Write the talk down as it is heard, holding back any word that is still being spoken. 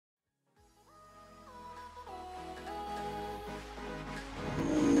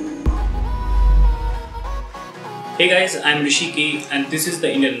Hey guys, I'm Rishi K and this is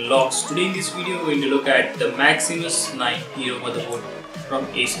the Indian Unlocks. Today in this video we're going to look at the Maximus 9 Hero motherboard from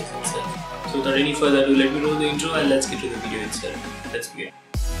ASUS itself. So without any further ado, let me roll the intro and let's get to the video itself. Let's begin.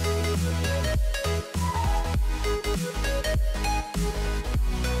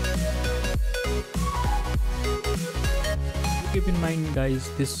 Keep in mind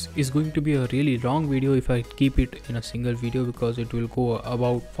guys, this is going to be a really long video if I keep it in a single video, because it will go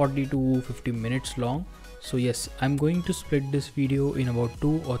about 40 to 50 minutes long. So yes, I'm going to split this video in about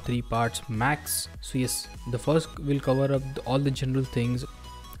 2 or 3 parts max. So yes, the first will cover up all the general things.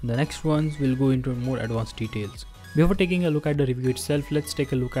 The next ones will go into more advanced details. Before taking a look at the review itself, let's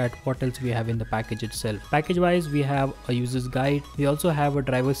take a look at what else we have in the package itself. Package wise, we have a user's guide. We also have a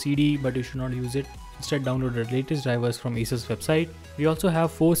driver CD, but you should not use it. Instead, download the latest drivers from ASUS website. We also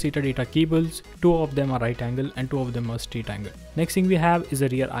have 4 SATA data cables. 2 of them are right angle and 2 of them are straight angle. Next thing we have is a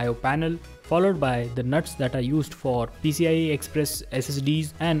rear IO panel, followed by the nuts that are used for PCI Express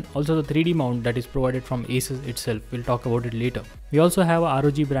SSDs and also the 3D mount that is provided from ASUS itself. We'll talk about it later. We also have a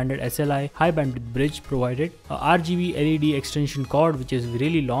ROG branded SLI high bandwidth bridge provided, a RGB LED extension cord which is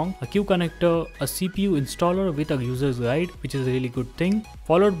really long, a Q connector, a CPU installer with a user's guide, which is a really good thing,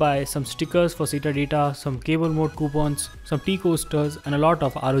 followed by some stickers for SATA data, some cable mode coupons, some T coasters and a lot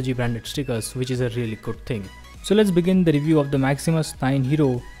of ROG branded stickers, which is a really good thing. So let's begin the review of the Maximus 9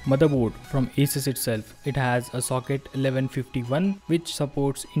 Hero motherboard from ASUS itself. It has a socket 1151 which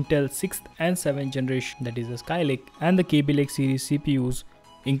supports Intel 6th and 7th generation, that is the KABYLAKE and the KABYLAKE series CPUs,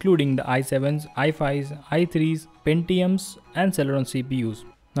 including the i7s, i5s, i3s, Pentiums and Celeron CPUs.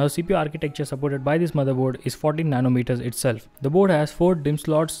 Now the CPU architecture supported by this motherboard is 14 nanometers itself. The board has 4 DIMM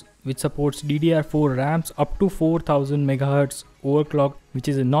slots which supports DDR4 RAMs up to 4000 MHz overclock, which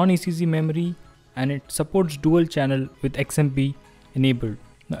is a non-ECC memory, and it supports dual channel with XMP enabled.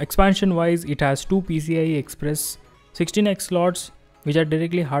 Now expansion wise, it has 2 PCI Express 16x slots which are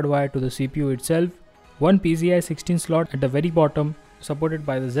directly hardwired to the CPU itself, 1 PCI 16 slot at the very bottom supported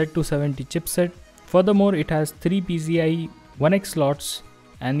by the Z270 chipset. Furthermore, it has 3 PCI 1x slots,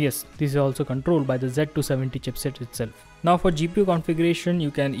 and yes, this is also controlled by the Z270 chipset itself. Now for GPU configuration, you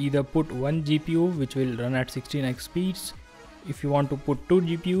can either put one GPU which will run at 16x speeds. If you want to put 2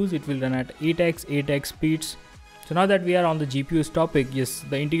 GPUs, it will run at 8x speeds. So now that we are on the GPU's topic, yes,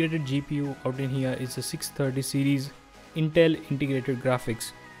 the integrated GPU out in here is the 630 series Intel integrated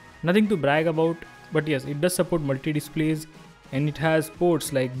graphics. Nothing to brag about, but yes, it does support multi-displays and it has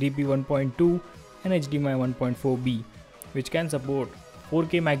ports like DP 1.2 and HDMI 1.4B, which can support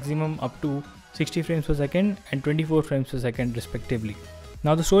 4K maximum up to 60 frames per second and 24 frames per second respectively.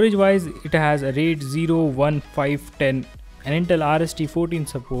 Now the storage wise, it has a RAID 0, 1, 5, 10 and Intel RST14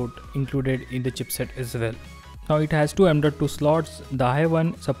 support included in the chipset as well. Now it has 2 M.2 slots. The higher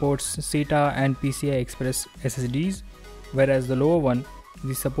one supports SATA and PCI Express SSDs, whereas the lower one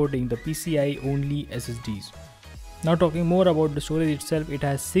is supporting the PCI only SSDs. Now talking more about the storage itself, it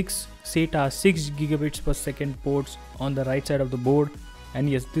has 6 SATA 6 gigabits per second ports on the right side of the board, and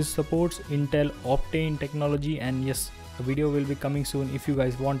yes, this supports Intel Optane technology, and yes, a video will be coming soon if you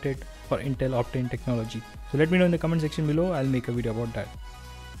guys want it for Intel Optane technology. So let me know in the comment section below, I'll make a video about that.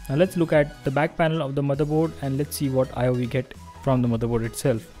 Now let's look at the back panel of the motherboard and let's see what I/O we get from the motherboard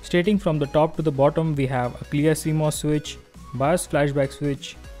itself. Starting from the top to the bottom, we have a clear CMOS switch, BIOS flashback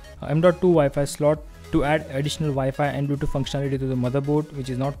switch, a M.2 Wi-Fi slot to add additional Wi-Fi and Bluetooth functionality to the motherboard, which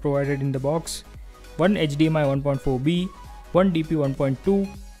is not provided in the box, one HDMI 1.4B, one DP 1.2,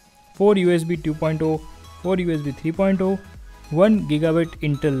 4 USB 2.0, 4 USB 3.0, 1 gigabit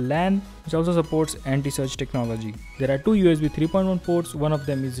Intel LAN, which also supports anti-surge technology. There are 2 USB 3.1 ports, one of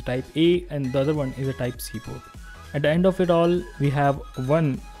them is type A and the other one is a type C port. At the end of it all, we have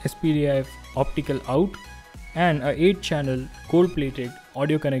one SPDIF optical out and a 8-channel gold-plated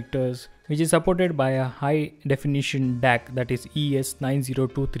audio connectors, which is supported by a high definition DAC, that is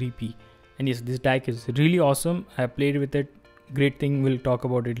ES9023P. And yes, this DAC is really awesome. I have played with it. Great thing, we'll talk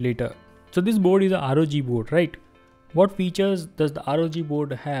about it later. So this board is a ROG board, right? What features does the ROG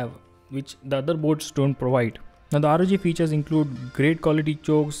board have which the other boards don't provide? Now the ROG features include great quality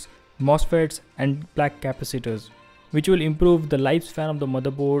chokes, MOSFETs and black capacitors, which will improve the lifespan of the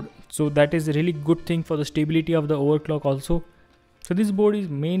motherboard. So that is a really good thing for the stability of the overclock also. So this board is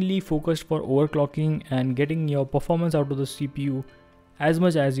mainly focused for overclocking and getting your performance out of the CPU as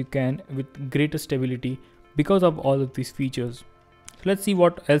much as you can with greater stability because of all of these features. So let's see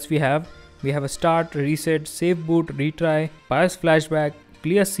what else we have. We have a start, reset, safe boot, retry, BIOS flashback,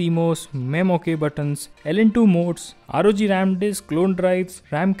 clear CMOS, MEMOK buttons, LN2 modes, ROG RAM disk, clone drives,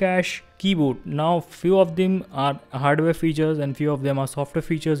 RAM cache, keyboard. Now few of them are hardware features and few of them are software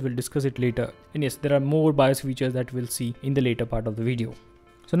features. We'll discuss it later. And yes, there are more BIOS features that we'll see in the later part of the video.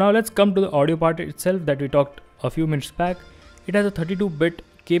 So now let's come to the audio part itself that we talked a few minutes back. It has a 32-bit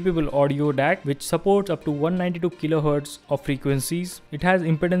capable audio DAC which supports up to 192 kHz of frequencies. It has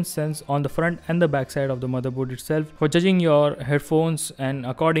impedance sense on the front and the back side of the motherboard itself for judging your headphones and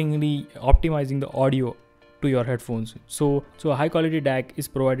accordingly optimizing the audio to your headphones. So a high quality DAC is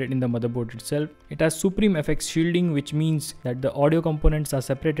provided in the motherboard itself. It has Supreme FX shielding, which means that the audio components are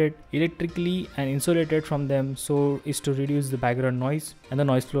separated electrically and insulated from them, so is to reduce the background noise and the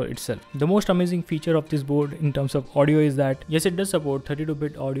noise floor itself. The most amazing feature of this board in terms of audio is that yes, it does support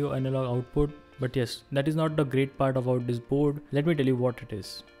 32-bit audio analog output, but yes, that is not the great part about this board. Let me tell you what it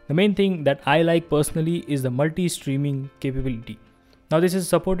is. The main thing that I like personally is the multi-streaming capability. Now this is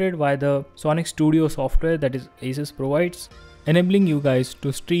supported by the Sonic Studio software that is ASUS provides, enabling you guys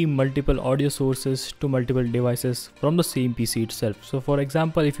to stream multiple audio sources to multiple devices from the same PC itself. So for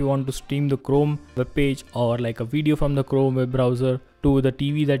example, if you want to stream the Chrome web page or like a video from the Chrome web browser to the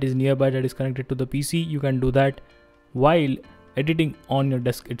TV that is nearby that is connected to the PC, you can do that while editing on your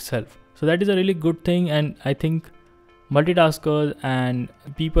desk itself. So that is a really good thing, and I think multitaskers and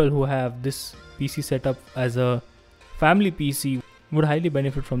people who have this PC setup as a family PC would highly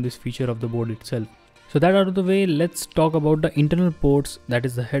benefit from this feature of the board itself. So that out of the way, let's talk about the internal ports, that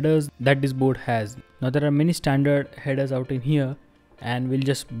is the headers that this board has. Now there are many standard headers out in here and we'll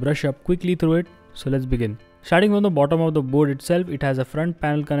just brush up quickly through it. So let's begin. Starting from the bottom of the board itself, it has a front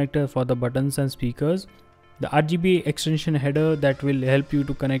panel connector for the buttons and speakers. The RGB extension header that will help you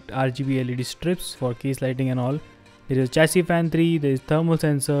to connect RGB LED strips for case lighting and all. There is chassis fan 3, there is thermal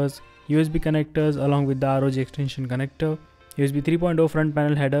sensors, USB connectors along with the ROG extension connector, USB 3.0 front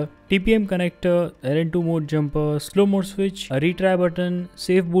panel header, TPM connector, LN2 mode jumper, slow mode switch, a retry button,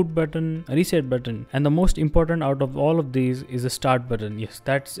 safe boot button, a reset button, and the most important out of all of these is the start button. Yes,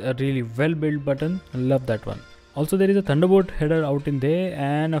 that's a really well built button. I love that one. Also there is a Thunderbolt header out in there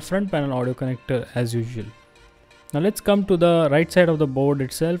and a front panel audio connector as usual. Now let's come to the right side of the board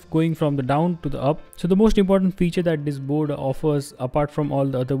itself, going from the down to the up. So the most important feature that this board offers apart from all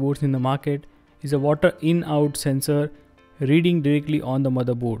the other boards in the market is a water in-out sensor reading directly on the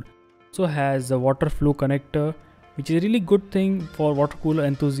motherboard. Also has a water flow connector, which is a really good thing for water cooler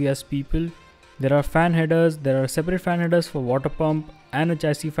enthusiast people. There are fan headers, there are separate fan headers for water pump and a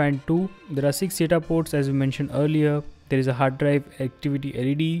chassis fan too. There are 6 SATA ports as we mentioned earlier. There is a hard drive activity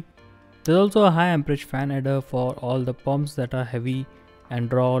LED. There's also a high amperage fan header for all the pumps that are heavy and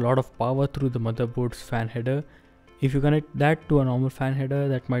draw a lot of power through the motherboard's fan header. If you connect that to a normal fan header,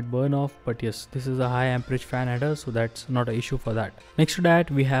 that might burn off, but yes, this is a high amperage fan header, so that's not an issue for that. Next to that,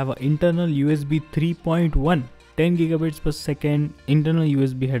 we have an internal USB 3.1 10 gigabits per second internal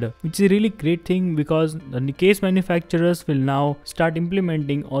USB header, which is a really great thing because the case manufacturers will now start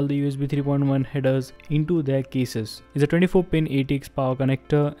implementing all the USB 3.1 headers into their cases. It's a 24-pin ATX power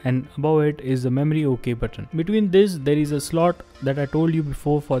connector and above it is the memory OK button. Between this, there is a slot that I told you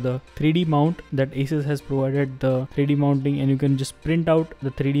before for the 3D mount that ASUS has provided the 3D mounting, and you can just print out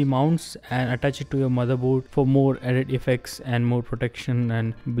the 3D mounts and attach it to your motherboard for more added effects and more protection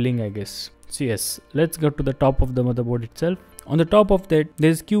and bling, I guess. So yes, let's go to the top of the motherboard itself. On the top of that,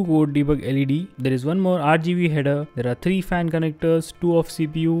 there is Q code debug LED. There is one more RGB header. There are 3 fan connectors, 2 of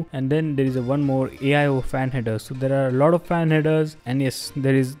CPU, and then there is a one more AIO fan header. So there are a lot of fan headers, and yes,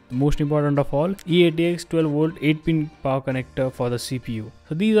 there is most important of all, eATX 12 volt 8-pin power connector for the CPU.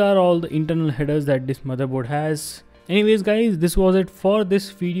 So these are all the internal headers that this motherboard has. Anyways guys, this was it for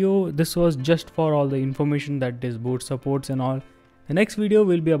this video. This was just for all the information that this board supports and all. The next video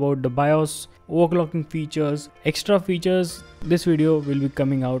will be about the BIOS, overclocking features, extra features. This video will be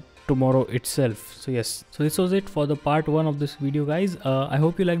coming out tomorrow itself. So yes, so this was it for the part 1 of this video guys. I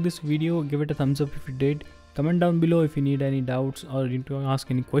hope you liked this video. Give it a thumbs up if you did. Comment down below if you need any doubts or need to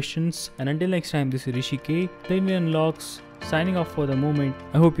ask any questions. And until next time, this is Rishi K, TheIndianUnlocks, signing off for the moment.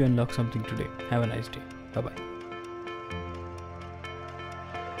 I hope you unlock something today. Have a nice day. Bye bye.